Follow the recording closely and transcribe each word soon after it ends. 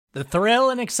The thrill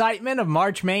and excitement of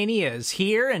March Mania is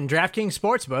here, and DraftKings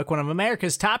Sportsbook, one of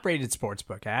America's top-rated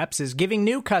sportsbook apps, is giving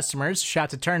new customers a shot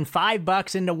to turn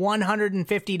 $5 into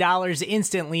 $150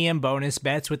 instantly in bonus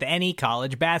bets with any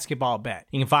college basketball bet.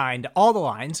 You can find all the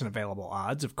lines and available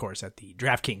odds, of course, at the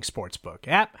DraftKings Sportsbook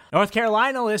app. North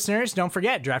Carolina listeners, don't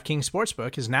forget, DraftKings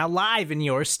Sportsbook is now live in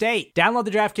your state. Download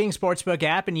the DraftKings Sportsbook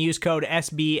app and use code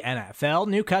SBNFL.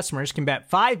 New customers can bet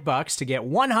 $5 to get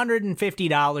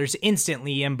 $150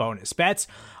 instantly in bonus bets,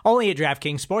 only at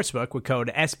DraftKings Sportsbook with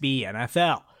code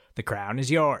SBNFL. The crown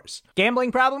is yours.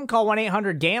 Gambling problem? Call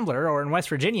 1-800-GAMBLER, or in West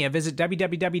Virginia, visit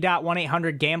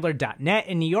www.1800gambler.net.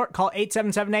 In New York, call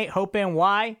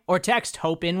 877-8-HOPE-NY or text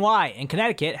HOPE-NY. In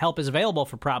Connecticut, help is available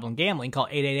for problem gambling. Call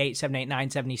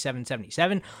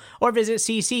 888-789-7777 or visit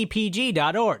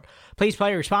ccpg.org. Please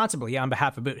play responsibly on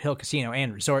behalf of Boot Hill Casino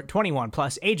and Resort. 21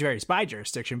 plus, age varies by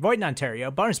jurisdiction. Void in Ontario.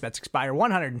 Bonus bets expire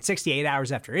 168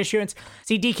 hours after issuance.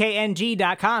 See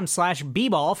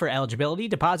dkng.com/bball for eligibility,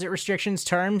 deposit restrictions,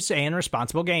 terms, and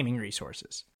responsible gaming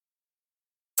resources.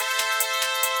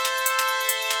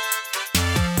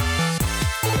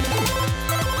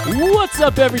 What's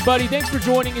up, everybody? Thanks for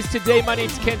joining us today. My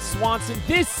name's Kent Swanson.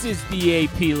 This is the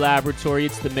AP Laboratory.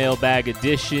 It's the Mailbag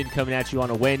edition coming at you on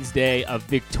a Wednesday, a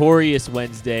victorious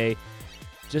Wednesday,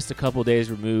 just a couple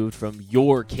days removed from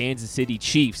your Kansas City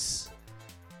Chiefs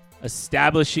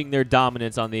establishing their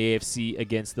dominance on the AFC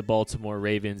against the Baltimore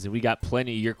Ravens. And we got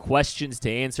plenty of your questions to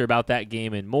answer about that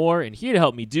game and more. And here to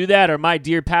help me do that are my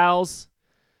dear pals.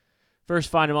 First,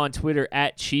 find them on Twitter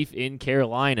at Chief in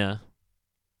Carolina.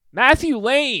 Matthew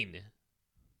Lane.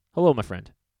 Hello, my friend.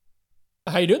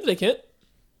 How you doing today, Kent?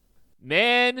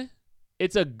 Man,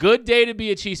 it's a good day to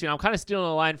be a Chiefs fan. I'm kind of stealing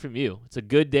a line from you. It's a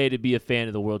good day to be a fan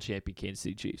of the world champion Kansas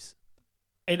City Chiefs.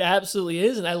 It absolutely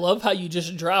is, and I love how you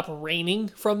just drop reigning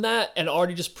from that and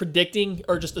already just predicting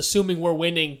or just assuming we're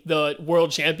winning the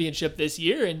world championship this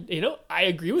year. And, I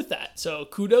agree with that. So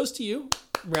kudos to you.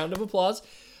 Round of applause.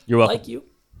 You're welcome. Like you.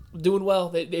 Doing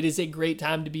well. It is a great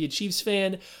time to be a Chiefs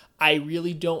fan. I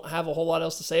really don't have a whole lot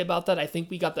else to say about that. I think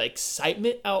we got the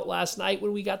excitement out last night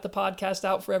when we got the podcast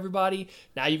out for everybody.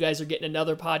 Now you guys are getting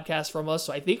another podcast from us.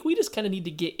 So I think we just kind of need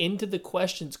to get into the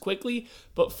questions quickly.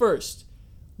 But first,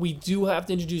 we do have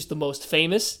to introduce the most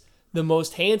famous, the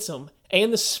most handsome,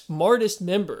 and the smartest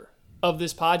member of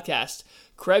this podcast,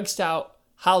 Craig Stout,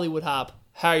 Hollywood Hop.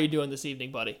 How are you doing this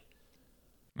evening, buddy?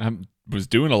 I was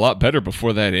doing a lot better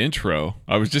before that intro.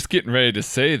 I was just getting ready to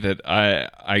say that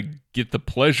I get the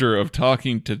pleasure of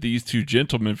talking to these two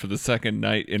gentlemen for the second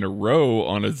night in a row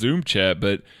on a Zoom chat,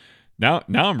 but now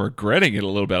I'm regretting it a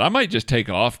little bit. I might just take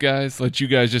off, guys. Let you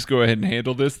guys just go ahead and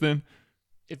handle this then.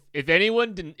 If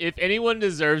anyone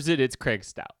deserves it, it's Craig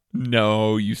Stout.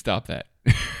 No, you stop that.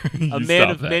 A man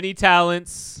of many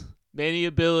talents, many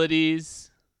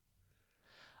abilities.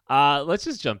 Let's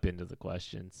just jump into the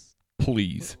questions.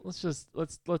 Please. Let's just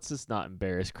not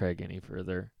embarrass Craig any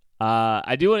further.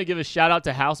 I do want to give a shout out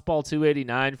to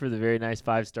Houseball289 for the very nice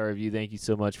 5-star review. Thank you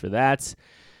so much for that.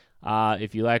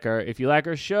 If you like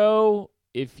our show,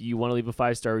 if you want to leave a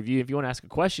 5-star review, if you want to ask a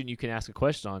question, you can ask a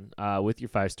question on with your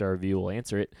 5-star review. We'll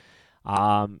answer it.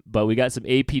 But we got some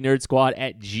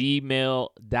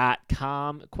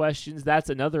apnerdsquad@gmail.com questions. That's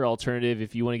another alternative.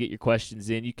 If you want to get your questions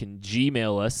in, you can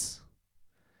Gmail us.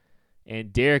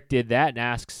 And Derek did that and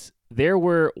asks, there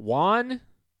were one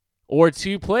or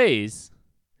two plays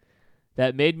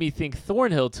that made me think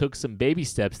Thornhill took some baby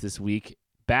steps this week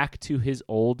back to his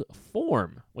old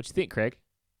form. What you think, Craig?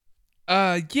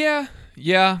 Yeah.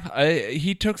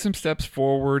 He took some steps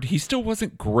forward. He still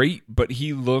wasn't great, but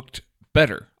he looked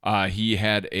better. He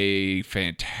had a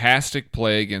fantastic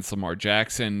play against Lamar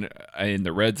Jackson in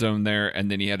the red zone there, and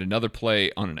then he had another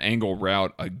play on an angle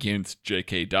route against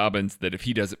J.K. Dobbins that if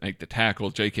he doesn't make the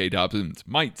tackle, J.K. Dobbins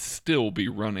might still be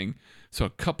running. So a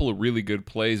couple of really good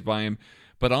plays by him.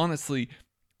 But honestly,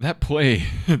 that play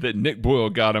that Nick Boyle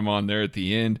got him on there at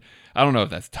the end, I don't know if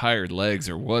that's tired legs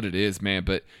or what it is, man,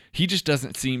 but he just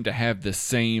doesn't seem to have the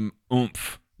same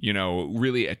oomph,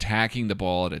 really attacking the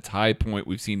ball at its high point.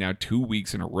 We've seen now 2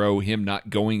 weeks in a row him not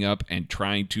going up and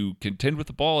trying to contend with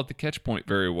the ball at the catch point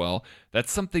very well.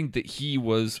 That's something that he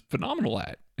was phenomenal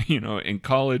at. In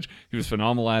college, he was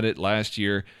phenomenal at it last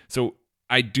year. So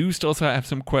I do still have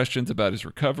some questions about his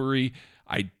recovery.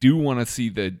 I do want to see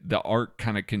the arc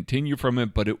kind of continue from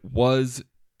him, but it was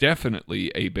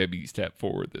definitely a baby step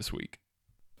forward this week.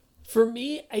 For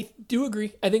me, I do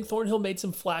agree. I think Thornhill made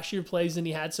some flashier plays than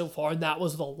he had so far, and that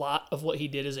was a lot of what he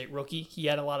did as a rookie. He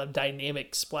had a lot of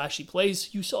dynamic, splashy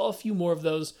plays. You saw a few more of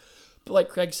those. But like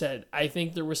Craig said, I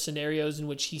think there were scenarios in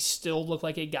which he still looked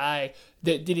like a guy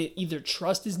that didn't either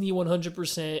trust his knee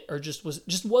 100% or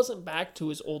just wasn't back to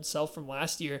his old self from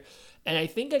last year. And I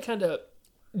think I kind of,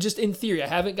 just in theory, I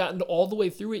haven't gotten all the way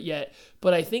through it yet,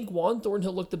 but I think Juan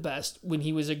Thornhill looked the best when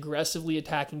he was aggressively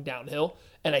attacking downhill.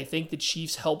 And I think the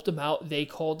Chiefs helped him out. They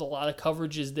called a lot of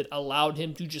coverages that allowed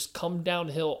him to just come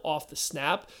downhill off the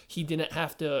snap. He didn't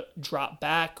have to drop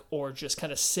back or just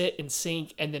kind of sit and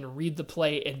sink and then read the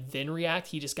play and then react.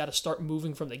 He just got to start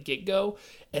moving from the get-go.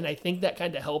 And I think that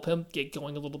kind of helped him get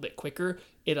going a little bit quicker.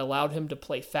 It allowed him to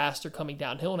play faster coming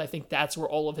downhill. And I think that's where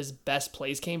all of his best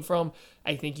plays came from.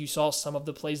 I think you saw some of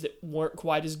the plays that weren't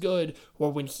quite as good,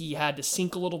 or when he had to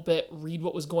sink a little bit, read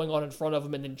what was going on in front of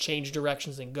him, and then change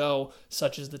directions and go,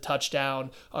 such as the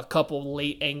touchdown, a couple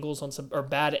late angles on some, or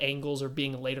bad angles, or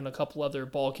being late on a couple other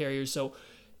ball carriers. So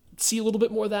see a little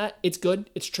bit more of that. It's good.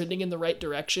 It's trending in the right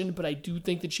direction, but I do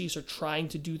think the Chiefs are trying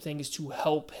to do things to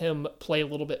help him play a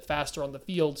little bit faster on the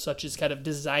field, such as kind of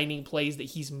designing plays that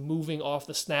he's moving off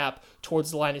the snap towards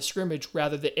the line of scrimmage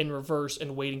rather than in reverse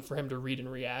and waiting for him to read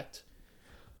and react.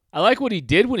 I like what he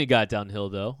did when he got downhill,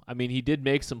 though. I mean, he did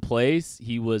make some plays.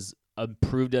 He was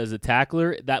improved as a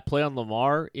tackler. That play on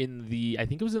Lamar I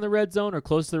think it was in the red zone or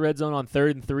close to the red zone on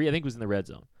 3rd and 3. I think it was in the red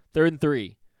zone. 3rd and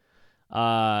 3.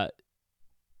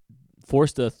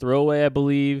 Forced a throwaway, I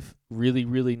believe. Really,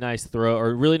 really nice throw,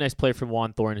 or really nice play from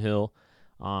Juan Thornhill.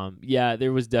 Yeah,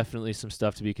 there was definitely some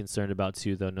stuff to be concerned about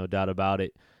too, though, no doubt about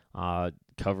it.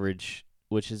 Coverage,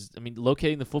 which is, I mean,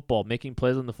 locating the football, making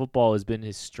plays on the football has been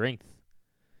his strength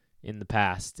in the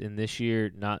past, and this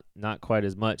year not quite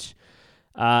as much.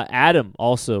 Adam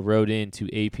also wrote in to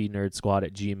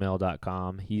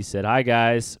apnerdsquad@gmail.com. He said, "Hi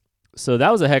guys, so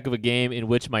that was a heck of a game in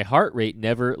which my heart rate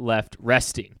never left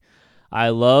resting. I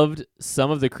loved some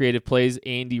of the creative plays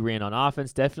Andy ran on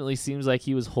offense. Definitely seems like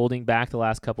he was holding back the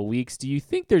last couple weeks. Do you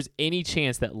think there's any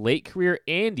chance that late career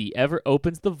Andy ever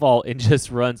opens the vault and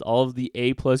just runs all of the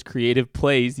A+ creative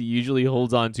plays he usually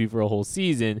holds on to for a whole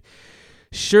season?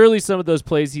 Surely some of those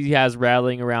plays he has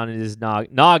rattling around in his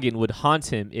noggin would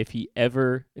haunt him if he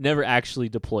never actually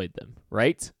deployed them,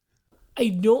 right?" I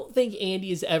don't think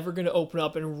Andy is ever going to open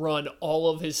up and run all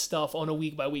of his stuff on a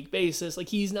week-by-week basis. Like,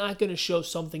 he's not going to show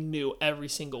something new every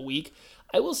single week.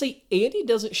 I will say Andy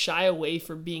doesn't shy away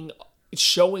from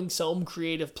showing some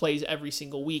creative plays every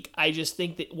single week. I just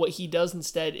think that what he does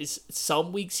instead is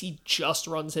some weeks he just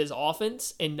runs his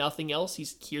offense and nothing else.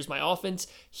 Here's my offense.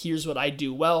 Here's what I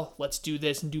do well. Let's do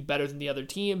this and do better than the other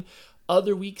team.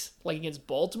 Other weeks, like against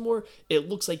Baltimore, it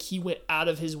looks like he went out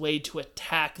of his way to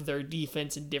attack their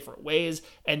defense in different ways,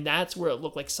 and that's where it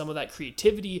looked like some of that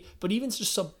creativity, but even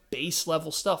just some base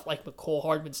level stuff like McCole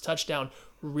Hardman's touchdown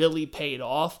really paid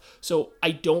off. So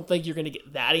I don't think you're going to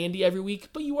get that Andy every week,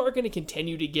 but you are going to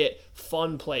continue to get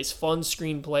fun plays, fun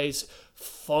screen plays,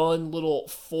 fun little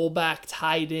fullback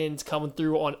tight ends coming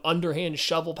through on underhand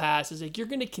shovel passes. Like, you're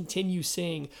going to continue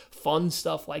seeing fun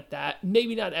stuff like that.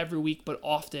 Maybe not every week, but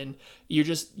often.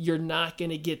 You're not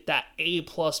going to get that A++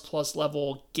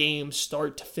 level game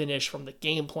start to finish from the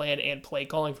game plan and play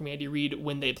calling from Andy Reid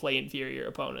when they play inferior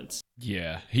opponents.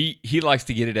 Yeah, he likes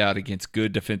to get it out against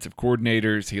good defensive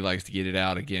coordinators. He likes to get it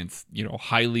out against,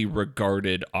 highly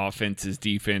regarded offenses,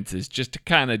 defenses, just to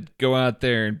kind of go out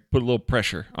there and put a little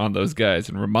pressure on those guys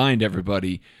and remind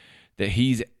everybody that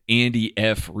he's Andy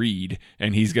F. Reid,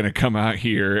 and he's going to come out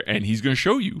here and he's going to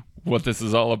show you what this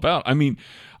is all about. I mean,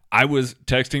 I was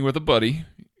texting with a buddy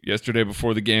yesterday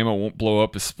before the game. I won't blow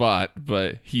up his spot,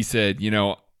 but he said,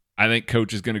 I think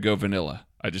Coach is going to go vanilla.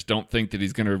 I just don't think that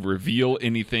he's going to reveal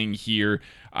anything here.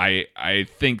 I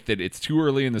think that it's too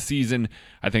early in the season.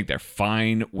 I think they're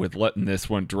fine with letting this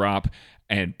one drop.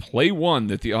 And play one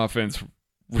that the offense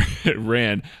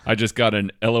ran, I just got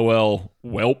an LOL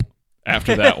whelp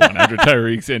after that one, after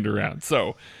Tyreek's end around.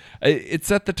 So it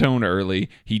set the tone early.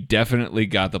 He definitely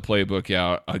got the playbook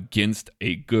out against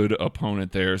a good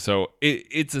opponent there. So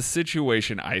it's a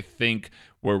situation, I think,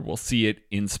 where we'll see it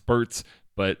in spurts.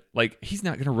 But, he's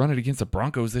not going to run it against the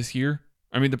Broncos this year.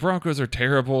 I mean, the Broncos are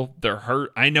terrible. They're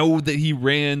hurt. I know that he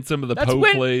ran some of the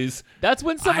plays. That's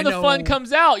when some of the fun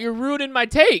comes out. You're ruining my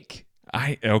take.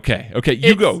 Okay.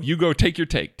 You go. Take your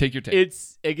take.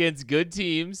 It's against good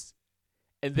teams,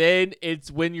 and then it's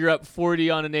when you're up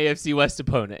 40 on an AFC West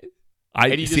opponent. I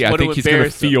think he's going to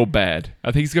feel bad.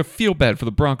 I think he's going to feel bad for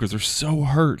the Broncos. They're so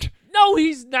hurt. No,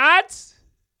 he's not.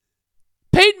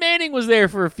 Peyton Manning was there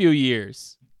for a few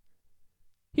years.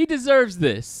 He deserves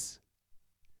this.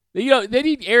 They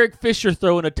need Eric Fisher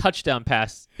throwing a touchdown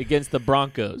pass against the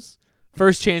Broncos.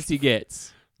 First chance he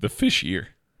gets. The fish year.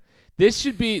 This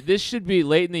should be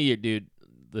late in the year, dude.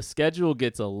 the schedule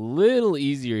gets a little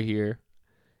easier here.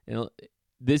 And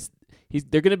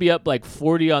they're going to be up like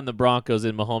 40 on the Broncos,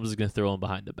 and Mahomes is going to throw him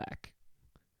behind the back.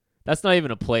 That's not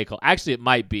even a play call. Actually, it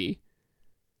might be.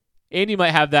 Andy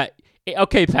might have that.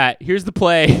 Okay, Pat, here's the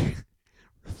play.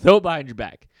 Throw it behind your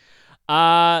back.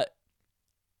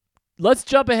 Let's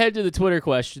jump ahead to the Twitter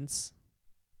questions.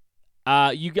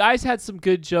 You guys had some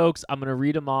good jokes. I'm gonna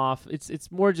read them off. It's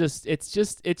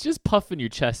just puffing your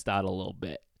chest out a little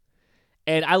bit,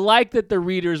 and I like that the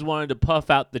readers wanted to puff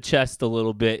out the chest a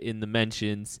little bit in the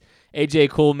mentions. AJ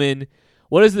Coleman,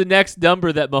 what is the next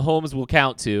number that Mahomes will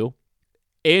count to?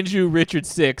 Andrew Richard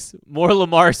 6. More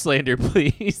Lamar slander,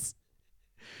 please.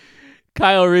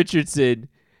 Kyle Richardson,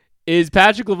 is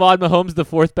Patrick Mahomes the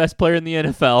fourth best player in the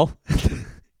NFL?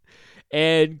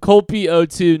 And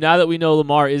Colpy02, now that we know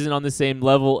Lamar isn't on the same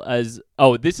level as...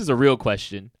 Oh, this is a real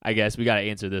question. I guess we got to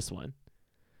answer this one.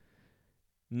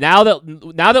 Now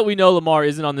that we know Lamar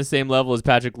isn't on the same level as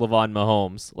Patrick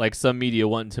Mahomes, like some media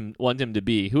want him to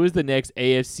be, who is the next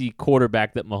AFC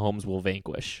quarterback that Mahomes will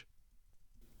vanquish?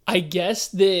 I guess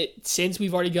that since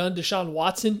we've already gotten Deshaun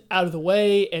Watson out of the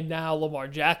way, and now Lamar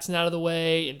Jackson out of the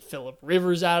way, and Phillip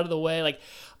Rivers out of the way, like,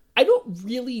 I don't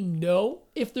really know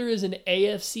if there is an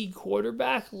AFC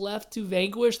quarterback left to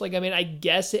vanquish. Like, I mean, I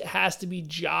guess it has to be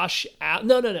Josh Allen.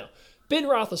 No. Ben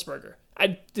Roethlisberger.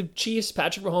 The Chiefs,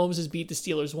 Patrick Mahomes has beat the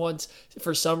Steelers once.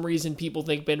 For some reason, people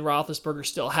think Ben Roethlisberger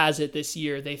still has it this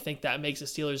year. They think that makes the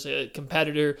Steelers a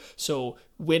competitor. So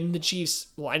when the Chiefs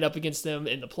line up against them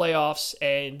in the playoffs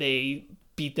and they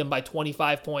beat them by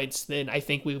 25 points, then I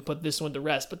think we would put this one to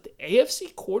rest. But the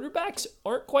AFC quarterbacks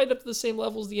aren't quite up to the same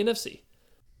level as the NFC.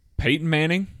 Peyton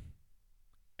Manning,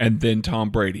 and then Tom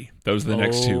Brady. Those are the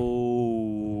next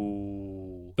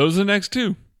two. Those are the next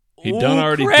two. He's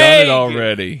already done it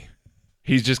already.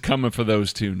 He's just coming for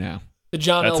those two now. The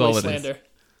John Elway slander.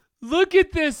 Look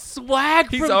at this swag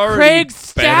He's from already Craig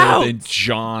Stout. better than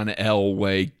John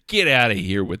Elway. Get out of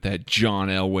here with that John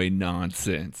Elway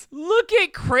nonsense. Look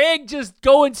at Craig just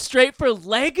going straight for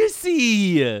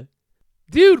legacy.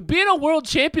 Dude, being a world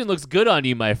champion looks good on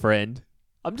you, my friend.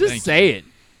 I'm just saying.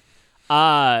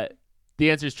 The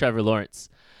answer is Trevor Lawrence.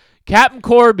 Captain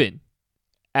Corbin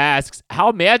asks,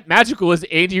 how magical was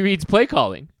Andy Reid's play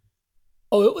calling?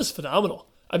 Oh, it was phenomenal.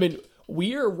 I mean,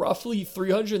 we are roughly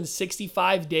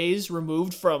 365 days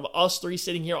removed from us three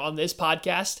sitting here on this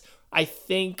podcast, I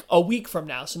think a week from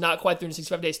now, so not quite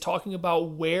 365 days, talking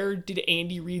about where did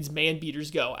Andy Reid's man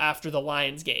beaters go after the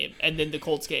Lions game and then the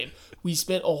Colts game. We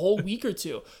spent a whole week or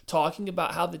two talking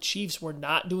about how the Chiefs were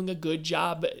not doing a good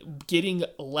job getting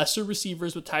lesser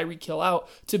receivers with Tyreek Hill out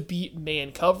to beat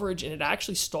man coverage, and it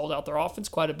actually stalled out their offense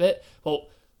quite a bit. Well,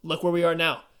 look where we are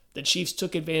now. The Chiefs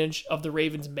took advantage of the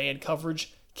Ravens' man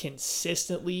coverage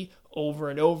consistently over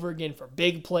and over again for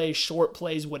big plays, short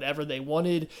plays, whatever they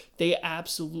wanted. They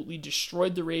absolutely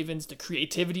destroyed the Ravens. The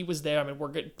creativity was there. I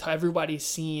mean, everybody's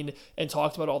seen and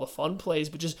talked about all the fun plays,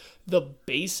 but just the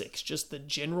basics, just the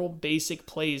general basic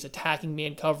plays, attacking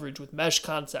man coverage with mesh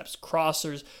concepts,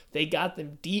 crossers. They got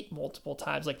them deep multiple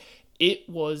times. Like, it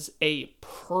was a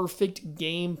perfect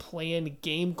game plan,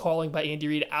 game calling by Andy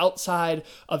Reid outside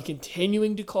of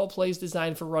continuing to call plays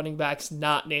designed for running backs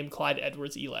not named Clyde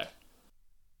Edwards-Helaire.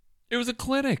 It was a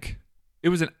clinic. It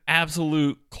was an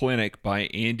absolute clinic by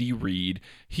Andy Reid.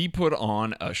 He put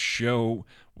on a show.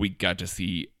 We got to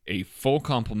see a full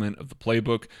complement of the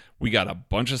playbook. We got a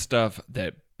bunch of stuff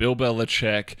that Bill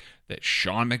Belichick, that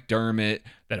Sean McDermott,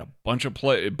 that a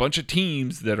bunch of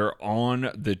teams that are on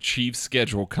the Chiefs'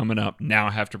 schedule coming up now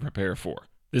have to prepare for.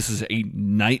 This is a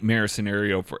nightmare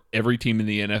scenario for every team in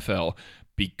the NFL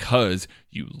because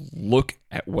you look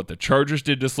at what the Chargers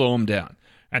did to slow them down.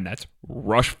 And that's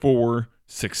rush forward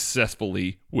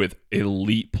successfully with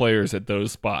elite players at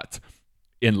those spots.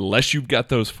 Unless you've got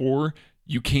those four,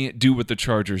 you can't do what the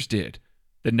Chargers did.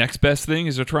 The next best thing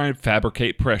is to try and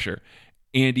fabricate pressure.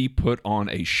 Andy put on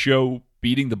a show,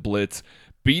 beating the blitz,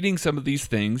 beating some of these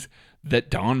things that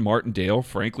Don Martindale,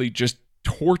 frankly, just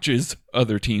torches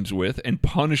other teams with and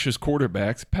punishes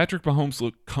quarterbacks. Patrick Mahomes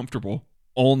looked comfortable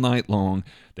all night long.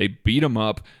 They beat him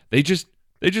up. They just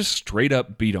straight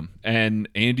up beat him. And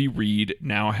Andy Reid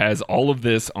now has all of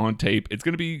this on tape. It's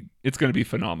gonna be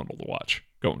phenomenal to watch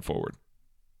going forward.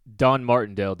 Don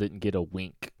Martindale didn't get a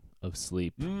wink of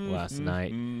sleep last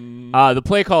night. The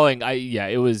play calling,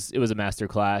 it was a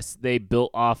masterclass. They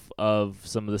built off of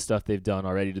some of the stuff they've done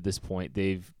already to this point.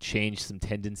 They've changed some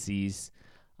tendencies,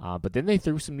 but then they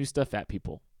threw some new stuff at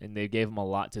people, and they gave them a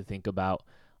lot to think about.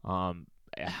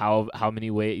 How many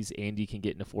ways Andy can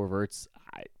get into four verts.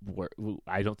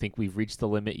 I don't think we've reached the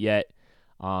limit yet.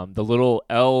 The little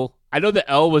L, I know the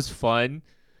L was fun,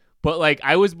 But, like,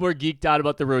 I was more geeked out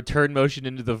about the return motion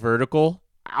into the vertical.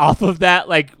 Off of that,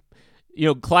 like,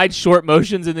 Clyde short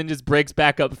motions and then just breaks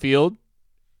back upfield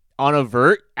on a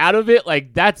vert out of it.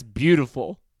 Like, that's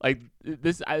beautiful. Like,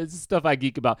 this is stuff I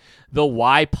geek about. The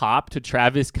Y pop to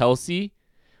Travis Kelce,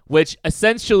 which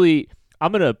essentially,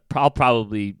 I'll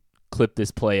probably clip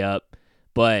this play up,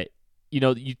 but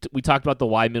we talked about the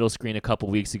Y middle screen a couple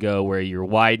weeks ago where you're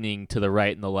widening to the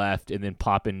right and the left and then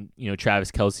popping,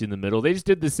 Travis Kelce in the middle. They just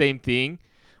did the same thing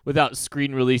without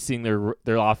screen releasing their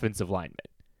offensive linemen.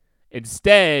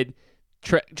 Instead,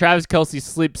 Travis Kelce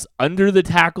slips under the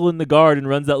tackle in the guard and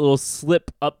runs that little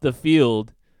slip up the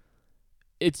field.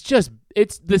 It's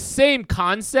the same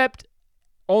concept,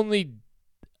 only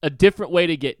a different way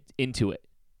to get into it.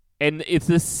 And it's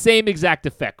the same exact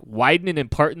effect, widening and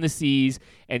parting the seas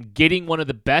and getting one of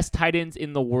the best tight ends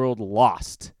in the world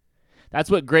lost.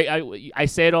 That's what great. I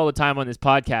say it all the time on this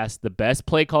podcast. The best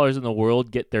play callers in the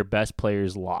world get their best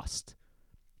players lost.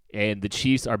 And the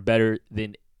Chiefs are better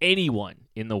than anyone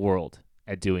in the world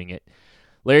at doing it.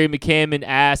 Larry McCammon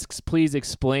asks, please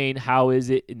explain how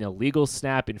is it an illegal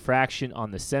snap infraction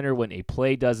on the center when a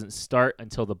play doesn't start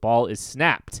until the ball is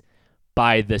snapped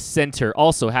by the center.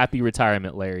 Also, happy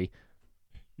retirement, Larry.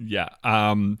 Yeah,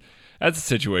 that's a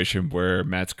situation where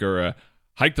Matt Skura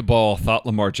hiked the ball, thought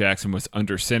Lamar Jackson was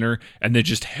under center, and then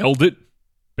just held it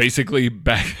basically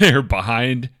back there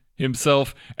behind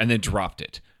himself and then dropped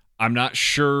it. I'm not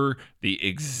sure the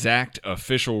exact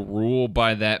official rule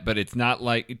by that, but it's not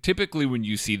like typically when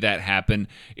you see that happen,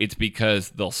 it's because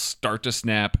they'll start to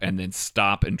snap and then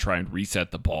stop and try and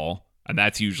reset the ball. And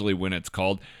that's usually when it's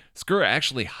called. Skura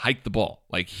actually hiked the ball.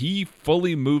 Like, he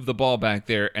fully moved the ball back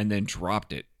there and then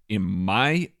dropped it. In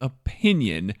my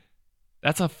opinion,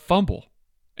 that's a fumble.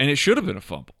 And it should have been a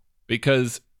fumble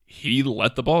because he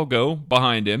let the ball go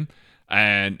behind him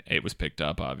and it was picked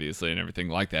up, obviously, and everything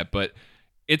like that. But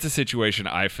it's a situation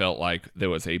I felt like there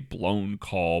was a blown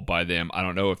call by them. I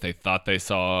don't know if they thought they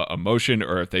saw a motion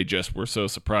or if they just were so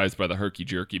surprised by the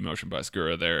herky-jerky motion by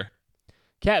Skura there.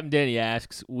 Captain Denny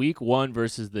asks, Week 1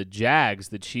 versus the Jags,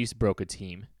 the Chiefs broke a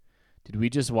team. Did we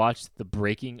just watch the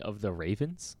breaking of the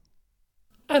Ravens?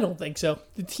 I don't think so.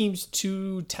 The team's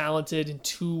too talented and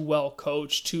too well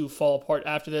coached to fall apart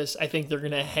after this. I think they're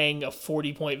going to hang a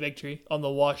 40-point victory on the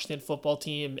Washington football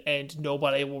team, and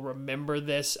nobody will remember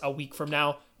this a week from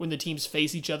now. When the teams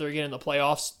face each other again in the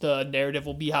playoffs, the narrative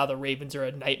will be how the Ravens are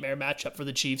a nightmare matchup for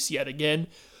the Chiefs yet again.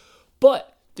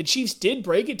 But the Chiefs did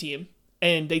break a team,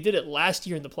 and they did it last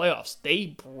year in the playoffs. They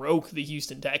broke the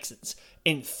Houston Texans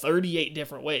in 38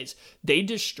 different ways. They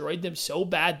destroyed them so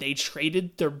bad, they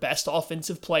traded their best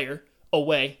offensive player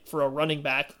away for a running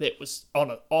back that was on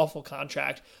an awful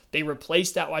contract. They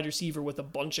replaced that wide receiver with a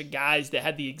bunch of guys that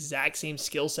had the exact same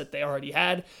skill set they already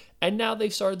had. And now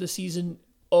they've started the season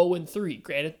 0-3.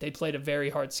 Granted, they played a very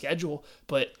hard schedule,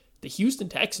 but the Houston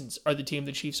Texans are the team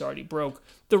the Chiefs already broke.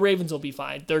 The Ravens will be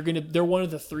fine. They're one of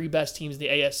the 3 best teams in the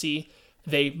AFC.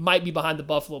 They might be behind the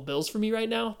Buffalo Bills for me right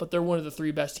now, but they're one of the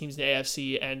 3 best teams in the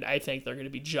AFC, and I think they're going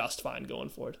to be just fine going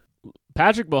forward.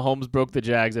 Patrick Mahomes broke the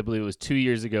Jags, I believe it was 2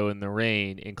 years ago in the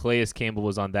rain, and Calais Campbell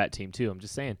was on that team too. I'm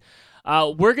just saying.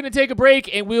 We're going to take a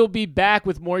break, and we'll be back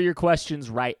with more of your questions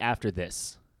right after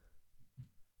this.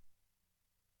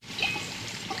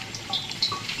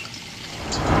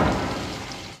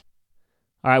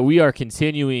 All right, we are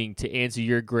continuing to answer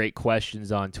your great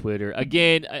questions on Twitter.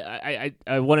 Again,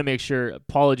 I want to make sure,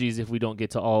 apologies if we don't get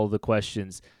to all the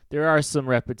questions. There are some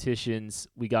repetitions.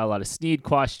 We got a lot of Snead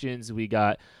questions. We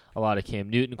got a lot of Cam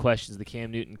Newton questions. The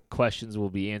Cam Newton questions will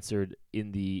be answered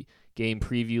in the game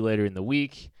preview later in the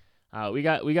week. We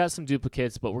got some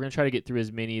duplicates, but we're going to try to get through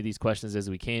as many of these questions as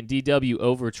we can. DW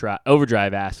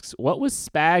Overdrive asks, what was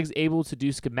Spags able to do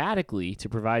schematically to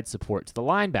provide support to the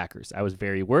linebackers? I was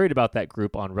very worried about that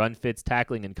group on run fits,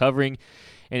 tackling, and covering,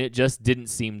 and it just didn't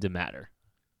seem to matter.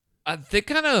 They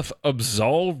kind of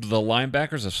absolved the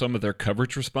linebackers of some of their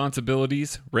coverage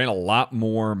responsibilities, ran a lot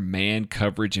more man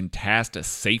coverage and tasked a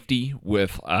safety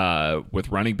with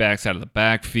running backs out of the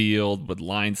backfield, with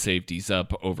line safeties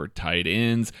up over tight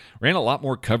ends, ran a lot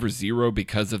more cover zero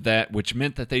because of that, which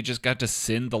meant that they just got to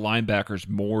send the linebackers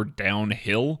more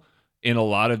downhill in a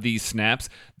lot of these snaps.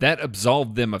 That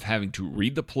absolved them of having to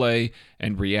read the play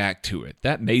and react to it.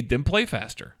 That made them play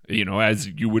faster. as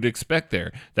you would expect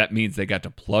there. That means they got to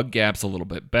plug gaps a little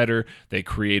bit better. They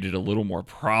created a little more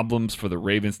problems for the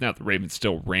Ravens. Now, the Ravens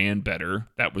still ran better.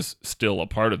 That was still a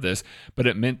part of this, but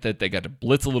it meant that they got to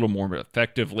blitz a little more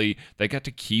effectively. They got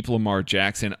to keep Lamar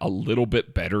Jackson a little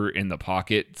bit better in the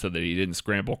pocket so that he didn't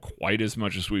scramble quite as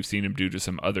much as we've seen him do to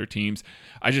some other teams.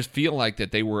 I just feel like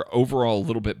that they were overall a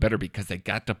little bit better because they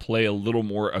got to play a little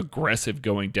more aggressive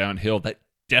going downhill. That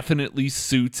definitely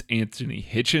suits Anthony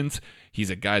Hitchens. He's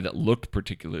a guy that looked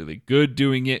particularly good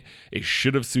doing it. It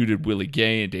should have suited Willie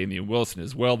Gay and Damian Wilson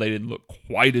as well. They didn't look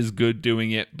quite as good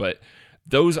doing it, but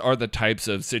those are the types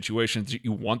of situations that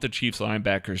you want the Chiefs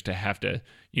linebackers to have to,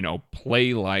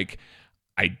 play like.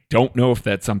 I don't know if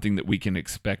that's something that we can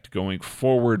expect going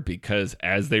forward, because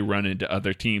as they run into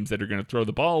other teams that are going to throw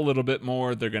the ball a little bit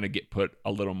more, they're going to get put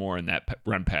a little more in that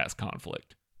run-pass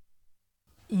conflict.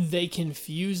 They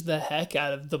confused the heck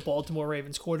out of the Baltimore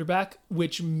Ravens quarterback,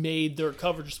 which made their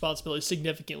coverage responsibility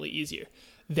significantly easier.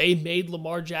 They made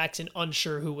Lamar Jackson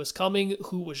unsure who was coming,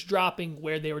 who was dropping,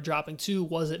 where they were dropping to.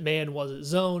 Was it man? Was it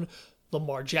zone?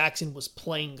 Lamar Jackson was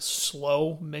playing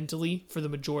slow mentally for the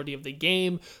majority of the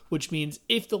game, which means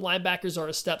if the linebackers are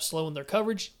a step slow in their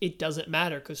coverage, it doesn't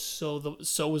matter because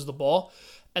so was the ball.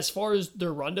 As far as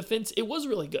their run defense, it was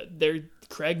really good.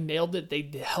 Craig nailed it. They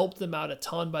helped them out a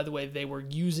ton by the way they were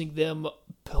using them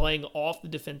playing off the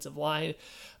defensive line.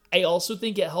 I also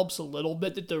think it helps a little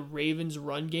bit that the Ravens'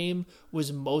 run game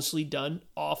was mostly done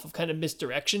off of kind of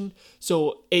misdirection.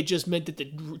 So it just meant that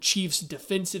the Chiefs'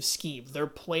 defensive scheme, their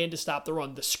plan to stop the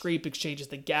run, the scrape exchanges,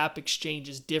 the gap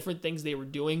exchanges, different things they were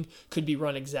doing could be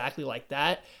run exactly like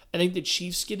that. I think the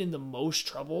Chiefs get in the most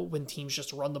trouble when teams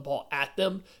just run the ball at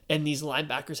them, and these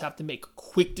linebackers have to make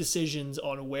quick decisions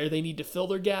on where they need to fill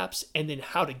their gaps and then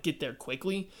how to get there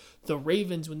quickly. The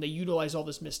Ravens, when they utilize all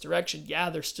this misdirection,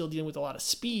 they're still dealing with a lot of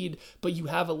speed, but you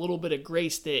have a little bit of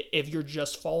grace that if you're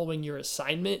just following your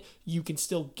assignment, you can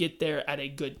still get there at a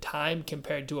good time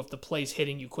compared to if the play's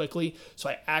hitting you quickly. So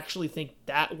I actually think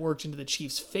that worked into the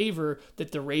Chiefs' favor,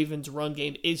 that the Ravens' run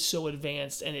game is so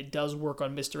advanced and it does work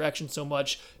on misdirection so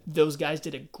much. Those guys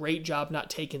did a great job not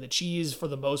taking the cheese for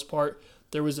the most part.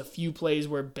 There was a few plays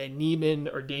where Ben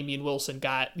Neiman or Damian Wilson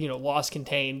got, lost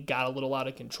contained, got a little out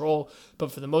of control.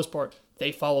 But for the most part,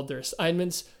 they followed their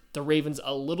assignments. The Ravens,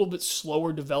 a little bit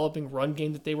slower developing run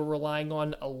game that they were relying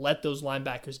on, let those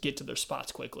linebackers get to their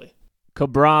spots quickly.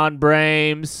 Cabron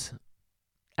Brames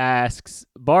asks,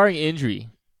 barring injury,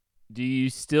 do you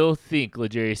still think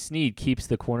L'Jarius Sneed keeps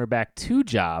the cornerback 2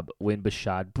 job when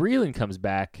Bashaud Breeland comes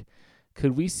back?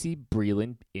 Could we see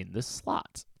Breeland in the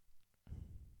slot?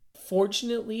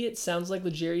 Fortunately, it sounds like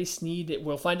L'Jarius Sneed,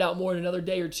 we'll find out more in another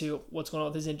day or two what's going on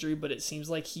with his injury, but it seems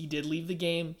like he did leave the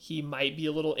game. He might be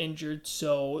a little injured,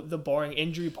 so the barring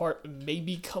injury part may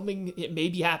be coming. It may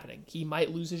be happening. He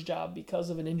might lose his job because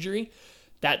of an injury.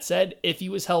 That said, if he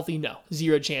was healthy, no.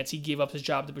 0 chance he gave up his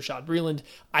job to Bashaud Breeland.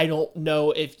 I don't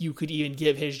know if you could even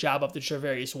give his job up to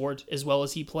Charvarius Ward as well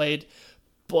as he played,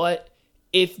 but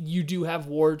if you do have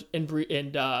Ward and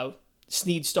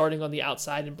Sneed starting on the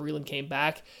outside and Breeland came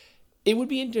back, it would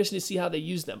be interesting to see how they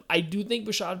use them. I do think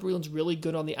Bashaud Breeland's really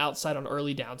good on the outside on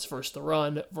early downs versus the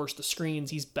run, versus the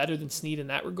screens. He's better than Sneed in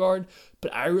that regard.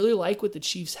 But I really like what the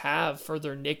Chiefs have for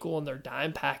their nickel and their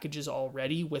dime packages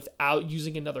already without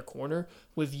using another corner,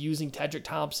 with using Tedrick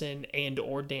Thompson and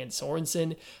or Dan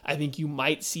Sorensen. I think you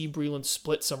might see Breeland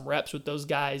split some reps with those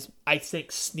guys. I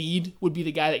think Sneed would be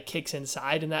the guy that kicks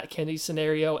inside in that Kennedy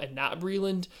scenario and not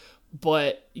Breeland.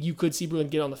 But you could see Breeland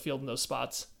get on the field in those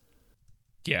spots.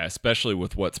 Yeah, especially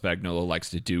with what Spagnuolo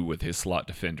likes to do with his slot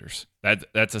defenders.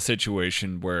 That's a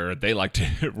situation where they like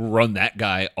to run that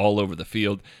guy all over the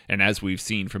field. And as we've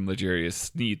seen from L'Jarius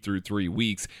Sneed through 3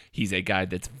 weeks, he's a guy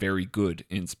that's very good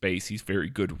in space. He's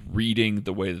very good reading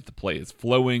the way that the play is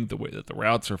flowing, the way that the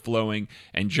routes are flowing,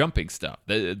 and jumping stuff.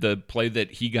 The play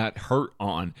that he got hurt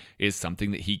on is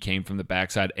something that he came from the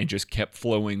backside and just kept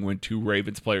flowing when 2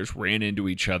 Ravens players ran into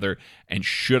each other and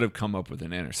should have come up with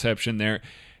an interception there.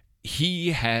 He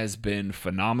has been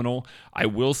phenomenal. I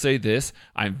will say this,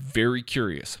 I'm very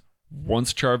curious.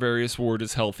 Once Charvarius Ward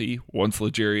is healthy, once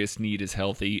L'Jarius Sneed is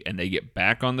healthy, and they get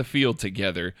back on the field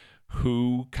together,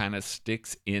 who kind of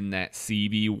sticks in that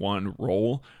CB1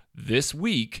 role? This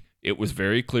week, it was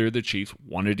very clear the Chiefs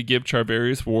wanted to give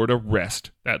Charvarius Ward a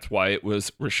rest. That's why it was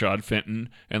Rashad Fenton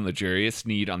and L'Jarius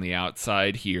Sneed on the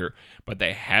outside here. But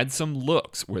they had some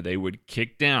looks where they would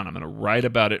kick down. I'm going to write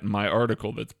about it in my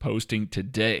article that's posting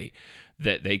today,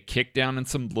 that they kicked down in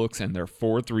some looks in their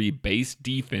 4-3 base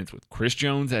defense with Chris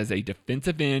Jones as a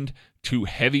defensive end, 2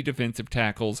 heavy defensive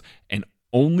tackles, and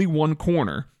only 1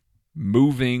 corner.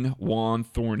 moving Juan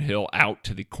Thornhill out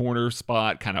to the corner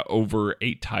spot, kind of over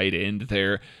a tight end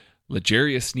there.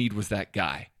 L'Jarius Sneed was that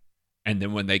guy. And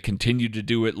then when they continued to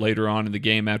do it later on in the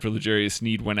game after L'Jarius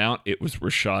Sneed went out, it was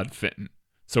Rashad Fenton.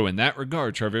 So in that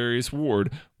regard, Charvarius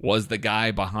Ward was the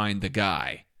guy behind the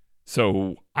guy.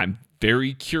 So I'm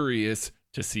very curious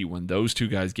to see when those two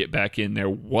guys get back in there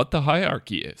what the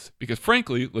hierarchy is. Because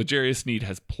frankly, L'Jarius Sneed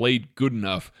has played good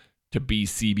enough to be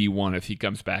CB1 if he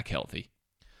comes back healthy.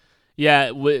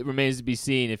 Yeah, it remains to be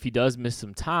seen. If he does miss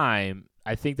some time,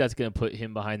 I think that's going to put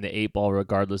him behind the 8 ball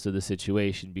regardless of the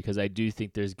situation, because I do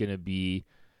think there's going to be,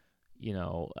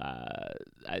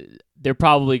 they're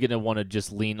probably going to want to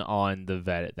just lean on the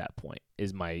vet at that point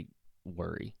is my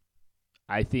worry.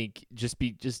 I think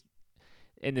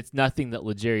and it's nothing that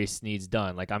L'Jarius Sneed's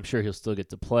done. Like, I'm sure he'll still get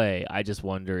to play. I just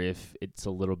wonder if it's a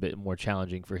little bit more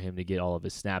challenging for him to get all of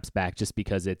his snaps back just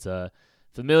because it's a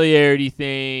familiarity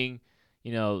thing.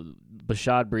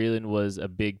 Bashaud Breeland was a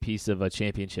big piece of a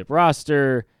championship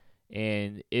roster,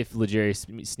 and if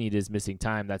L'Jarius Sneed is missing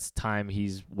time, that's time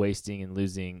he's wasting and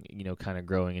losing, kind of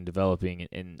growing and developing,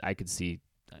 and I could see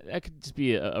that could just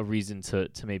be a reason to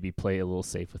maybe play a little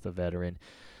safe with a veteran.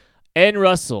 And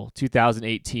Russell,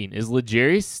 2018, is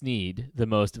L'Jarius Sneed the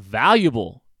most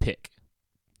valuable pick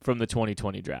from the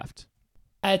 2020 draft?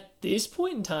 At this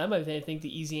point in time, I think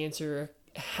the easy answer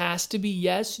has to be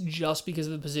yes, just because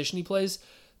of the position he plays.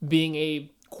 Being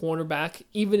a cornerback,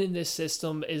 even in this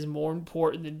system, is more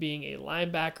important than being a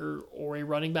linebacker or a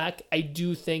running back. I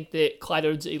do think that Clyde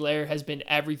Edwards-Helaire has been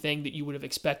everything that you would have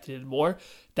expected and more.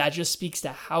 That just speaks to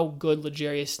how good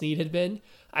L'Jarius Sneed had been.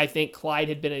 I think Clyde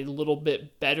had been a little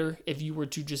bit better if you were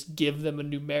to just give them a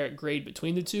numeric grade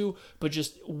between the two, but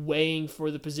just weighing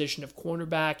for the position of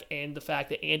cornerback and the fact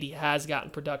that Andy has gotten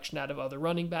production out of other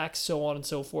running backs, so on and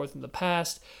so forth in the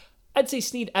past, I'd say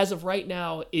Sneed, as of right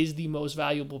now, is the most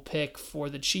valuable pick for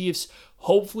the Chiefs.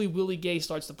 Hopefully Willie Gay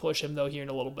starts to push him, though, here in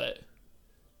a little bit.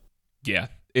 Yeah,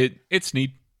 it's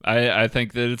Sneed. I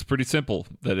think that it's pretty simple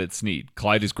that it's Sneed.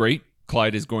 Clyde is great.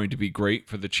 Clyde is going to be great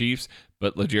for the Chiefs,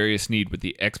 but L'Jarius Sneed, with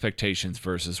the expectations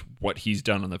versus what he's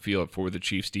done on the field for the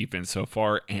Chiefs defense so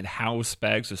far and how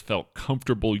Spags has felt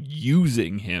comfortable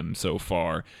using him so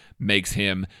far, makes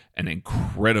him an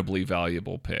incredibly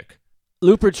valuable pick.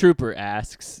 Looper Trooper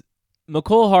asks,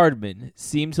 McCole Hardman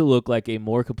seemed to look like a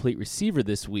more complete receiver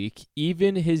this week.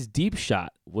 Even his deep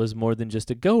shot was more than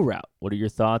just a go route. What are your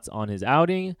thoughts on his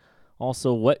outing?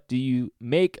 Also, what do you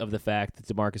make of the fact that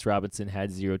Demarcus Robinson had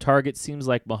 0 targets? Seems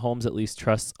like Mahomes at least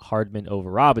trusts Hardman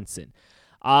over Robinson.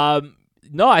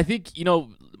 No, I think,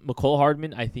 McCole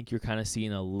Hardman, I think you're kind of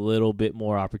seeing a little bit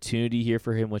more opportunity here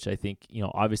for him, which I think,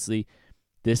 obviously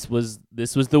this was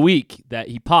the week that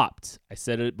he popped. I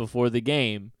said it before the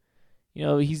game.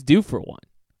 He's due for one.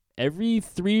 Every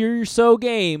 3 or so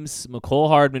games, McCole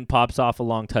Hardman pops off a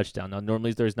long touchdown. Now,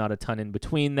 normally there's not a ton in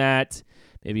between that.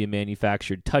 Maybe a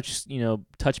manufactured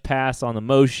touch pass on the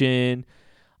motion.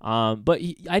 But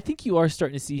I think you are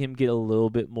starting to see him get a little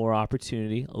bit more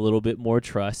opportunity, a little bit more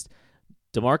trust.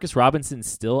 Demarcus Robinson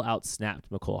still outsnapped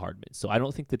McCole Hardman, so I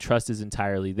don't think the trust is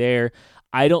entirely there.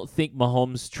 I don't think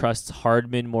Mahomes trusts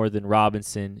Hardman more than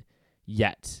Robinson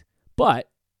yet. But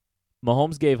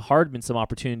Mahomes gave Hardman some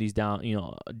opportunities down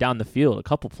the field, a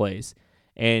couple plays,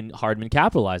 and Hardman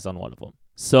capitalized on one of them.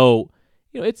 So,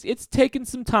 it's taken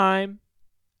some time.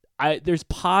 There's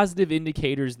positive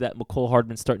indicators that McCole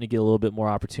Hardman's starting to get a little bit more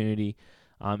opportunity,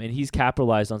 and he's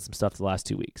capitalized on some stuff the last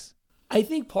 2 weeks. I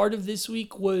think part of this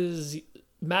week was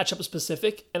matchup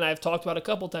specific, and I've talked about a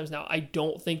couple times now. I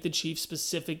don't think the Chiefs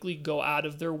specifically go out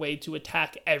of their way to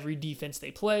attack every defense they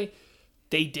play.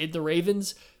 They did the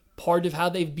Ravens. Part of how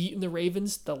they've beaten the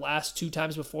Ravens the last 2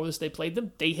 times before this they played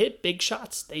them, they hit big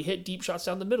shots. They hit deep shots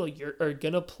down the middle. You're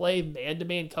going to play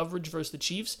man-to-man coverage versus the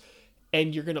Chiefs,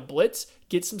 and you're going to blitz,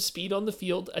 get some speed on the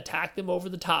field, attack them over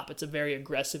the top. It's a very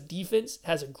aggressive defense,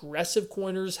 has aggressive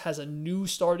corners, has a new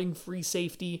starting free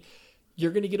safety.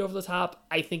 You're going to get over the top.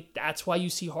 I think that's why you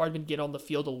see Hardman get on the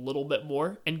field a little bit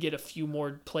more and get a few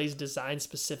more plays designed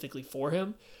specifically for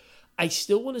him. I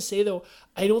still want to say, though,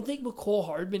 I don't think McCole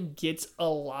Hardman gets a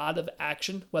lot of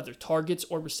action, whether targets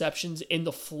or receptions, in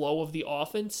the flow of the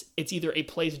offense. It's either a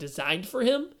play designed for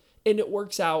him and it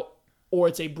works out, or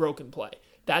it's a broken play.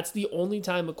 That's the only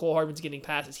time McCole Hardman's getting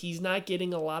passes. He's not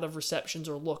getting a lot of receptions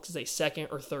or looks as a second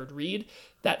or third read.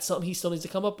 That's something he still needs to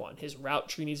come up on. His route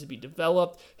tree needs to be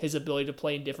developed. His ability to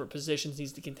play in different positions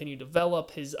needs to continue to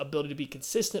develop. His ability to be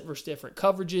consistent versus different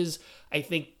coverages. I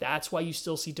think that's why you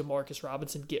still see Demarcus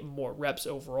Robinson get more reps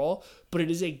overall. But it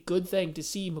is a good thing to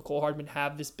see McCole Hardman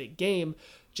have this big game.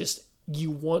 Just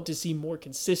you want to see more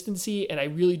consistency, and I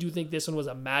really do think this one was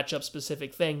a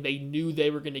matchup-specific thing. They knew they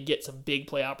were going to get some big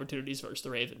play opportunities versus the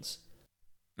Ravens.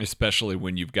 Especially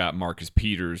when you've got Marcus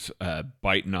Peters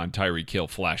biting on Tyreek Hill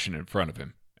flashing in front of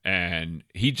him. And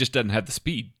he just doesn't have the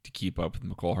speed to keep up with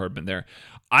McCole Hardman there.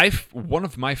 One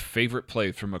of my favorite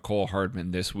plays from McCole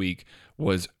Hardman this week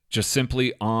was just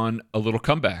simply on a little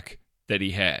comeback that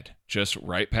he had. Just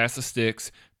right past the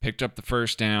sticks, picked up the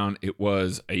first down. It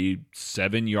was a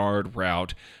 7-yard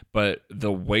route, but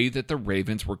the way that the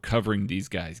Ravens were covering these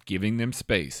guys, giving them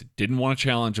space, didn't want to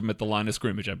challenge them at the line of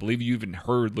scrimmage. I believe you even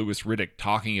heard Louis Riddick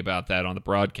talking about that on the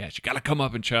broadcast. You got to come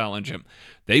up and challenge him.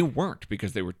 They weren't,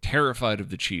 because they were terrified of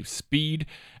the Chiefs' speed,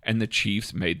 and the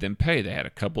Chiefs made them pay. They had a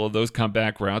couple of those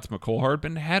comeback routes. McCole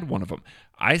Hardman had one of them.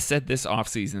 I said this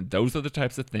offseason, those are the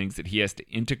types of things that he has to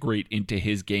integrate into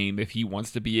his game if he wants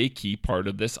to be a key part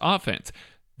of this offense.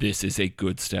 This is a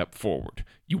good step forward.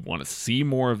 You want to see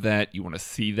more of that. You want to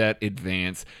see that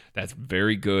advance. That's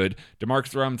very good.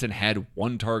 Demarcus Robinson had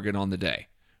 1 target on the day.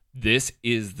 This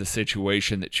is the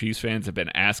situation that Chiefs fans have been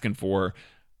asking for.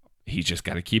 He's just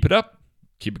got to keep it up,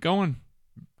 keep it going,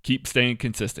 keep staying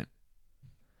consistent.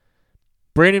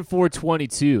 Brandon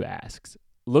 422 asks,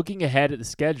 looking ahead at the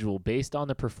schedule based on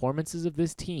the performances of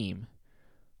this team,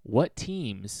 what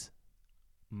teams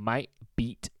might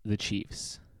beat the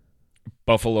Chiefs?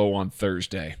 Buffalo on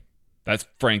Thursday. That's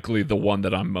frankly the one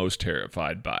that I'm most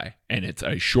terrified by. And it's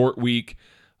a short week,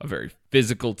 a very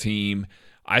physical team.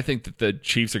 I think that the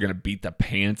Chiefs are going to beat the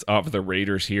pants off of the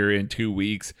Raiders here in 2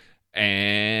 weeks.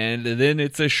 And then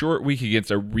it's a short week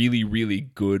against a really, really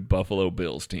good Buffalo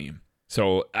Bills team.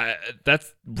 So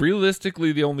that's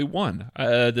realistically the only one.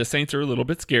 The Saints are a little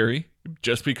bit scary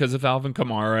just because of Alvin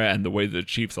Kamara and the way the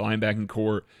Chiefs linebacking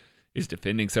core is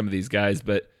defending some of these guys.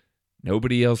 But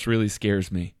nobody else really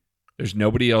scares me. There's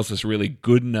nobody else that's really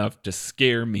good enough to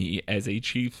scare me as a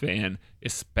Chiefs fan,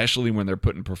 especially when they're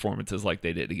putting performances like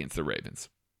they did against the Ravens.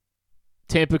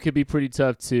 Tampa could be pretty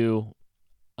tough too,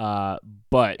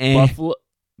 but Buffalo.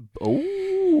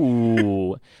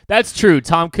 Oh, that's true.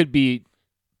 Tom could be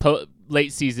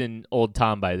late season old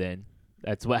Tom by then.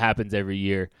 That's what happens every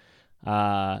year.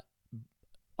 One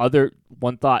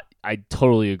thought, I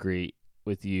totally agree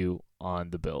with you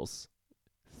on the Bills.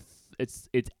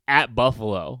 It's at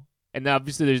Buffalo, and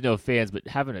obviously there's no fans, but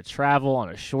having to travel on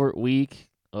a short week,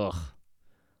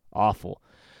 awful.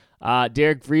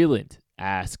 Derek Vreeland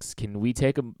asks, can we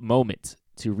take a moment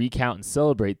to recount and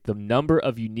celebrate the number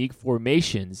of unique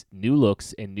formations, new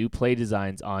looks, and new play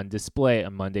designs on display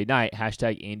on Monday night?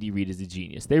 Hashtag Andy Reid is a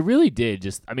genius. They really did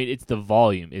it's the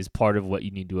volume is part of what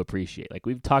you need to appreciate. Like,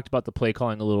 we've talked about the play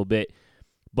calling a little bit,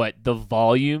 but the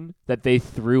volume that they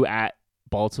threw at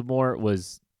Baltimore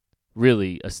was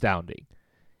really astounding.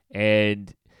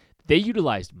 And they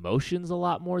utilized motions a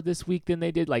lot more this week than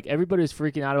they did. Like, everybody was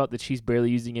freaking out about the Chiefs barely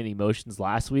using any motions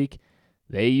last week.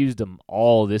 They used them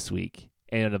all this week,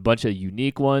 and a bunch of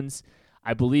unique ones.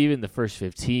 I believe in the first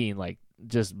 15,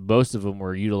 just most of them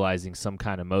were utilizing some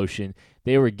kind of motion.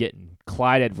 They were getting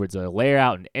Clyde Edwards-Helaire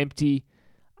out and empty.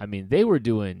 I mean, they were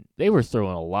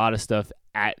throwing a lot of stuff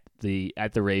at the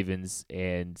Ravens,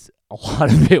 and a lot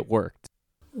of it worked.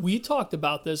 We talked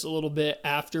about this a little bit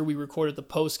after we recorded the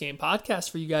post-game podcast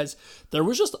for you guys. There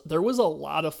was a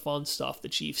lot of fun stuff the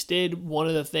Chiefs did. One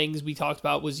of the things we talked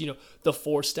about was, the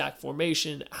 4-stack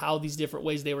formation, how these different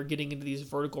ways they were getting into these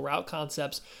vertical route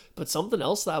concepts. But something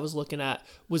else that I was looking at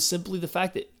was simply the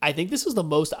fact that I think this was the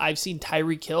most I've seen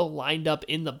Tyreek Hill lined up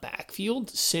in the backfield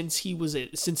since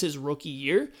his rookie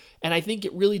year. And I think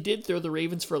it really did throw the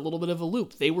Ravens for a little bit of a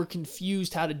loop. They were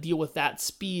confused how to deal with that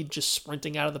speed, just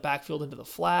sprinting out of the backfield into the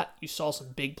flat. You saw some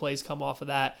big plays come off of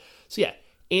that. So yeah,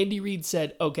 Andy Reid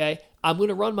said, okay, I'm going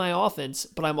to run my offense,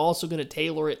 but I'm also going to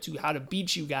tailor it to how to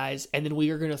beat you guys, and then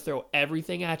we are going to throw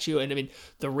everything at you. And I mean,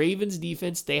 the Ravens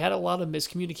defense, they had a lot of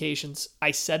miscommunications. I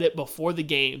said it before the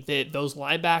game that those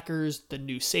linebackers, the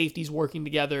new safeties working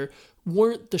together,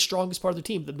 weren't the strongest part of the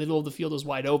team. The middle of the field was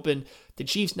wide open. The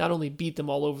Chiefs not only beat them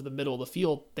all over the middle of the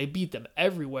field, they beat them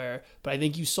everywhere. But I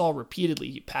think you saw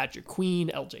repeatedly Patrick Queen,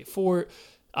 LJ Fort,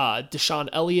 Deshaun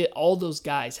Elliott, all those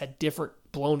guys had different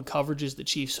blown coverages the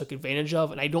Chiefs took advantage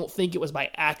of, and I don't think it was by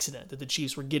accident that the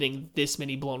Chiefs were getting this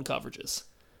many blown coverages.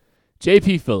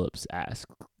 JP Phillips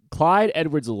asks, Clyde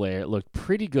Edwards-Helaire looked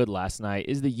pretty good last night.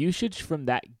 Is the usage from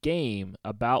that game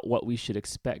about what we should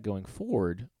expect going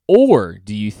forward, or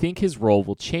do you think his role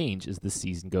will change as the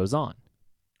season goes on?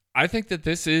 I think that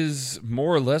this is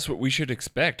more or less what we should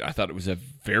expect. I thought it was a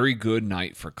very good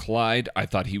night for Clyde. I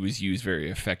thought he was used very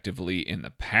effectively in the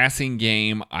passing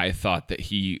game. I thought that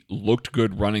he looked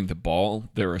good running the ball.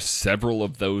 There are several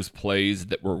of those plays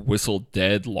that were whistled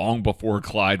dead long before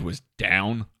Clyde was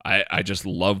down. I just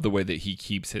love the way that he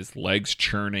keeps his legs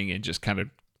churning and just kind of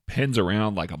pins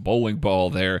around like a bowling ball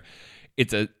there.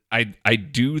 I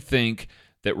do think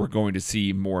that we're going to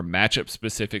see more matchup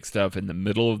specific stuff in the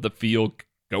middle of the field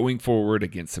going forward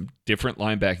against some different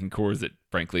linebacking cores that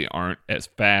frankly aren't as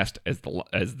fast as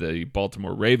the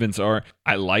Baltimore Ravens are.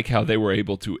 I like how they were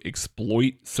able to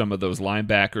exploit some of those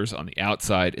linebackers on the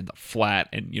outside in the flat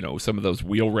and, some of those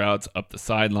wheel routes up the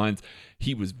sidelines.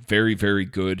 He was very, very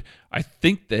good. I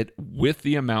think that with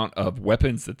the amount of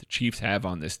weapons that the Chiefs have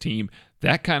on this team,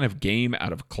 that kind of game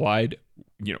out of Clyde,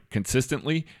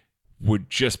 consistently would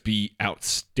just be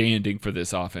outstanding for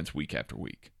this offense week after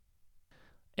week.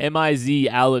 MIZ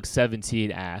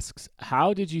Alex17 asks,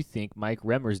 how did you think Mike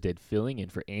Remmers did filling in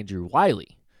for Andrew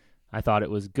Wiley? I thought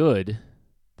it was good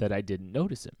that I didn't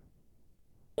notice him.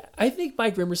 I think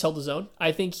Mike Remmers held his own.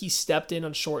 I think he stepped in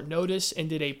on short notice and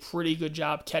did a pretty good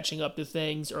job catching up to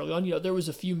things early on. There was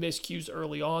a few miscues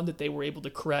early on that they were able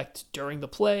to correct during the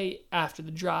play, after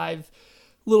the drive,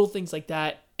 little things like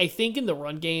that. I think in the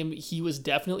run game, he was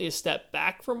definitely a step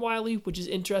back from Wiley, which is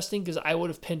interesting because I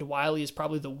would have pinned Wiley as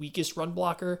probably the weakest run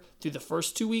blocker through the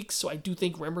first 2 weeks. So I do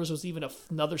think Remmers was even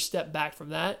another step back from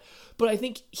that. But I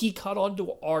think he caught on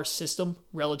to our system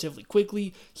relatively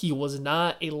quickly. He was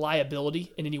not a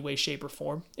liability in any way, shape, or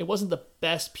form. It wasn't the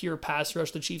best pure pass rush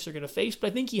the Chiefs are going to face,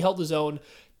 but I think he held his own.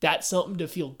 That's something to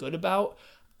feel good about.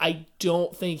 I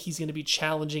don't think he's going to be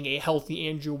challenging a healthy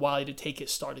Andrew Wiley to take his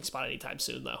starting spot anytime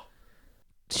soon, though.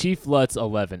 Chief Lutz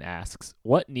 11 asks,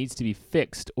 what needs to be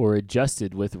fixed or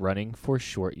adjusted with running for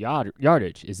short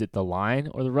yardage? Is it the line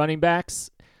or the running backs?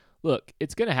 Look,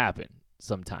 it's going to happen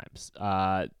sometimes,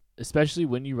 especially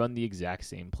when you run the exact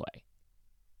same play.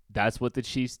 That's what the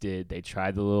Chiefs did. They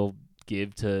tried the little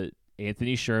give to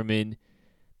Anthony Sherman.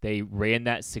 They ran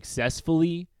that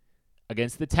successfully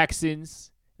against the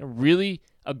Texans. A really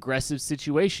aggressive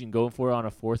situation going for it on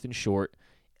a 4th and short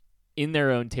in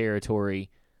their own territory.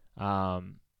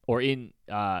 In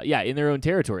their own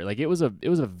territory. Like it was a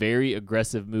very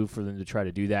aggressive move for them to try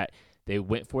to do that. They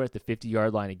went for it at the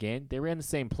 50-yard line again. They ran the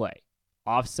same play.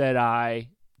 Offset eye,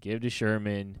 give to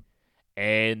Sherman,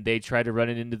 and they tried to run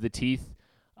it into the teeth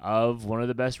of one of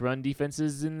the best run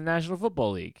defenses in the National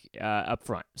Football League up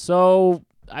front. So,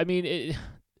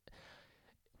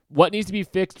 what needs to be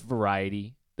fixed?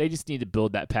 Variety. They just need to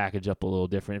build that package up a little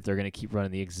different if they're going to keep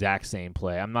running the exact same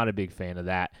play. I'm not a big fan of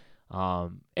that.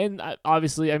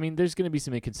 Obviously, there's going to be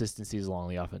some inconsistencies along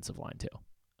the offensive line too.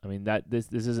 This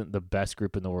isn't the best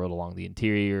group in the world along the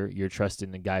interior. You're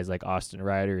trusting the guys like Austin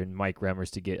Ryder and Mike Remmers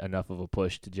to get enough of a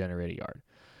push to generate a yard.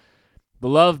 The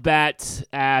Love Bat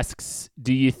asks,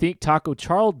 do you think Taco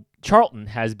Charlton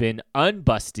has been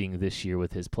unbusting this year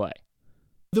with his play?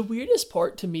 The weirdest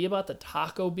part to me about the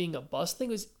Taco being a bust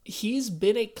thing is he's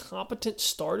been a competent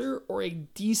starter or a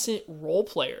decent role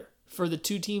player for the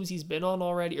 2 teams he's been on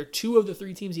already, or 2 of the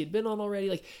 3 teams he had been on already.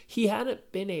 Like, he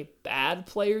hadn't been a bad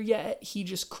player yet. He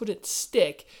just couldn't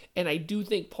stick. And I do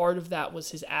think part of that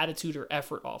was his attitude or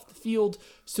effort off the field.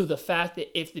 So the fact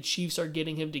that if the Chiefs are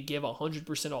getting him to give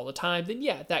 100% all the time, then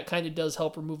yeah, that kind of does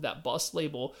help remove that bust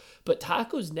label. But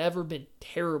Taco's never been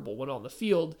terrible when on the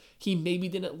field. He maybe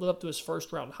didn't live up to his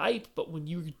first round hype, but when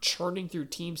you're churning through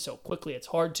teams so quickly, it's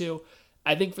hard to.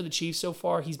 I think for the Chiefs so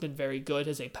far, he's been very good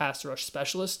as a pass rush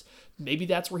specialist. Maybe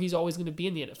that's where he's always going to be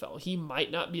in the NFL. He might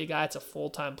not be a guy that's a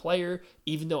full-time player,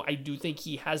 even though I do think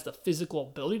he has the physical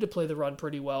ability to play the run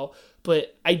pretty well.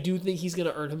 But I do think he's going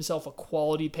to earn himself a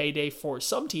quality payday for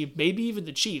some team, maybe even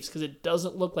the Chiefs, because it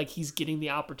doesn't look like he's getting the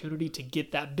opportunity to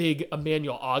get that big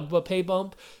Emmanuel Ogbah pay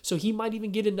bump. So he might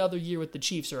even get another year with the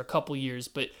Chiefs or a couple years,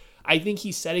 but I think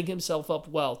he's setting himself up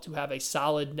well to have a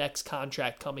solid next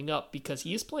contract coming up because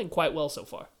he is playing quite well so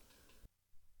far.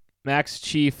 Max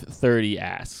Chief 30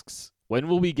 asks, when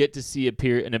will we get to see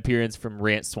an appearance from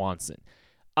Rant Swanson?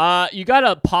 You got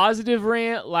a positive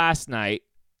rant last night.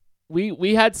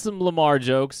 We had some Lamar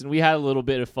jokes, and we had a little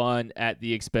bit of fun at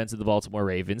the expense of the Baltimore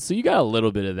Ravens, so you got a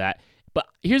little bit of that. But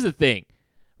here's the thing.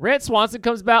 Rant Swanson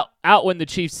comes out when the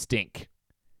Chiefs stink.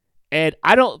 And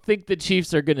I don't think the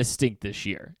Chiefs are going to stink this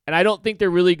year. And I don't think they're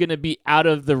really going to be out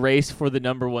of the race for the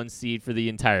number 1 seed for the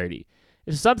entirety.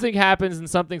 If something happens and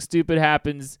something stupid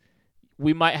happens,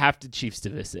 we might have to Chiefs to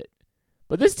visit.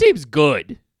 But this team's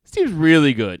good. This team's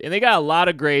really good. And they got a lot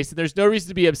of grace. And there's no reason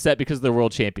to be upset because they're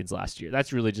world champions last year.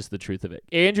 That's really just the truth of it.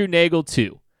 Andrew Nagel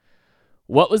 2.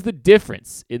 What was the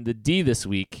difference in the D this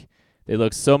week? They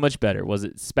look so much better. Was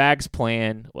it Spag's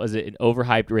plan? Was it an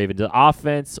overhyped Ravens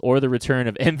offense or the return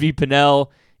of MV Pinnell?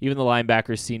 Even the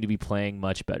linebackers seem to be playing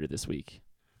much better this week.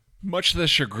 Much to the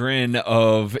chagrin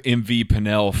of MV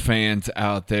Pinnell fans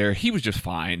out there, he was just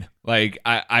fine. Like,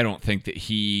 I don't think that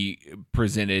he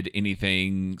presented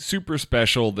anything super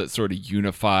special that sort of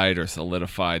unified or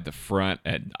solidified the front,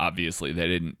 and obviously they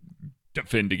didn't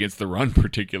defend against the run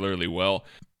particularly well.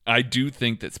 I do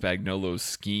think that Spagnuolo's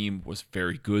scheme was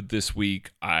very good this week.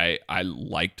 I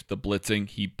liked the blitzing.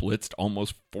 He blitzed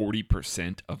almost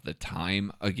 40% of the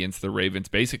time against the Ravens.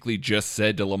 Basically just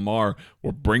said to Lamar,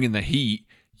 we're bringing the heat.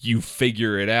 You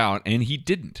figure it out. And he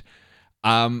didn't.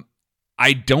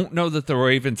 I don't know that the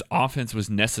Ravens offense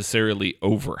was necessarily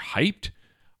overhyped.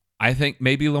 I think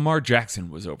maybe Lamar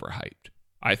Jackson was overhyped.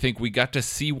 I think we got to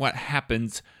see what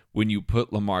happens when you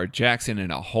put Lamar Jackson in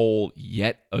a hole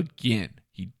yet again.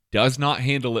 He does not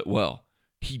handle it well.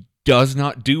 He does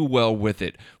not do well with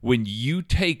it. When you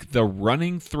take the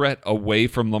running threat away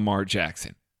from Lamar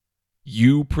Jackson,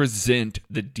 you present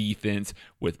the defense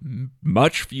with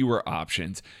much fewer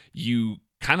options. You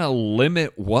kind of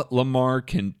limit what Lamar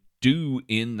can do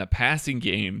in the passing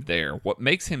game there. What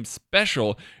makes him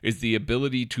special is the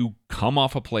ability to come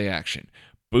off a play action,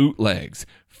 bootlegs,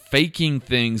 faking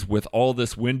things with all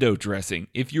this window dressing.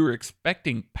 If you're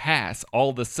expecting pass, all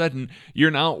of a sudden,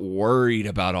 you're not worried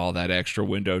about all that extra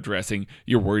window dressing.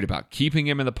 You're worried about keeping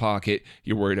him in the pocket.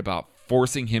 You're worried about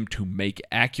forcing him to make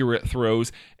accurate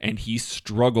throws, and he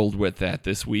struggled with that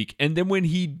this week. And then when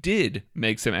he did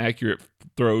make some accurate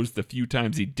throws the few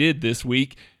times he did this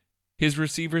week, his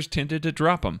receivers tended to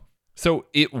drop him. So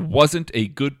it wasn't a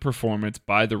good performance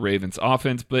by the Ravens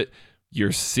offense, but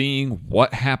you're seeing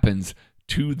what happens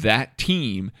to that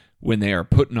team when they are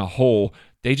put in a hole.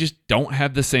 They just don't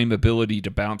have the same ability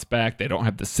to bounce back. They don't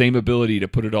have the same ability to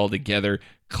put it all together,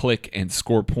 click, and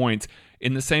score points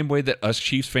in the same way that us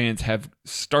Chiefs fans have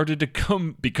started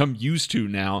to become used to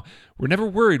now. We're never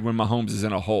worried when Mahomes is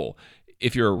in a hole.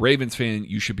 If you're a Ravens fan,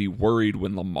 you should be worried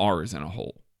when Lamar is in a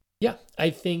hole. Yeah, I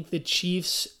think the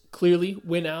Chiefs clearly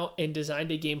went out and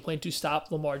designed a game plan to stop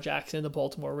Lamar Jackson and the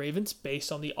Baltimore Ravens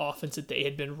based on the offense that they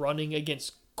had been running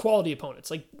against quality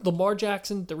opponents. Like Lamar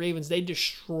Jackson, the Ravens, they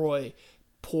destroy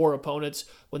poor opponents.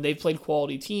 When they've played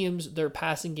quality teams, their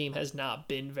passing game has not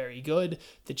been very good.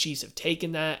 The Chiefs have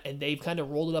taken that and they've kind of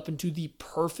rolled it up into the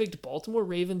perfect Baltimore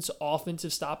Ravens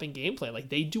offensive stopping game plan. Like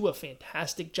they do a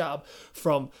fantastic job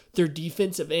from their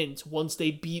defensive ends. Once they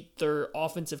beat their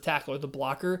offensive tackle or the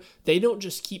blocker, they don't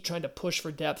just keep trying to push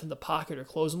for depth in the pocket or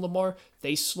close on Lamar.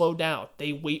 They slow down.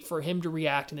 They wait for him to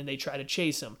react and then they try to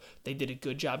chase him. They did a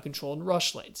good job controlling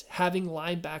rush lanes. Having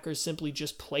linebackers simply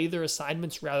just play their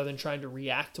assignments rather than trying to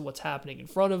react to what's happening in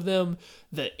front of them.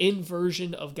 The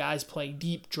inversion of guys playing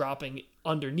deep, dropping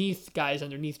underneath, guys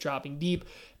underneath dropping deep.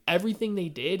 Everything they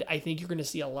did, I think you're going to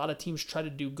see a lot of teams try to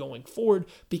do going forward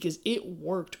because it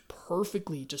worked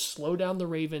perfectly to slow down the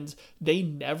Ravens. They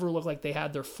never looked like they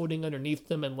had their footing underneath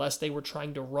them unless they were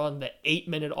trying to run the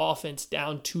 8-minute offense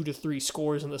down 2 to 3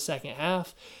 scores in the second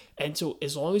half. And so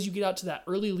as long as you get out to that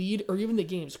early lead or even the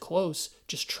game's close,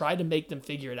 just try to make them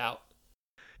figure it out.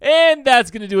 And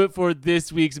that's going to do it for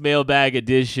this week's Mailbag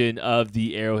edition of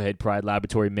the Arrowhead Pride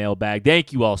Laboratory Mailbag.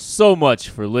 Thank you all so much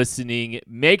for listening.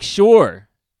 Make sure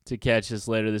to catch us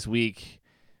later this week,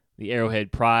 the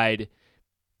Arrowhead Pride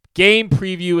Game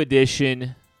Preview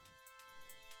Edition.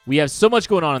 We have so much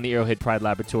going on in the Arrowhead Pride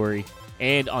Laboratory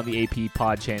and on the AP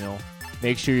Pod channel.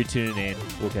 Make sure you're tuning in.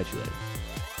 We'll catch you later.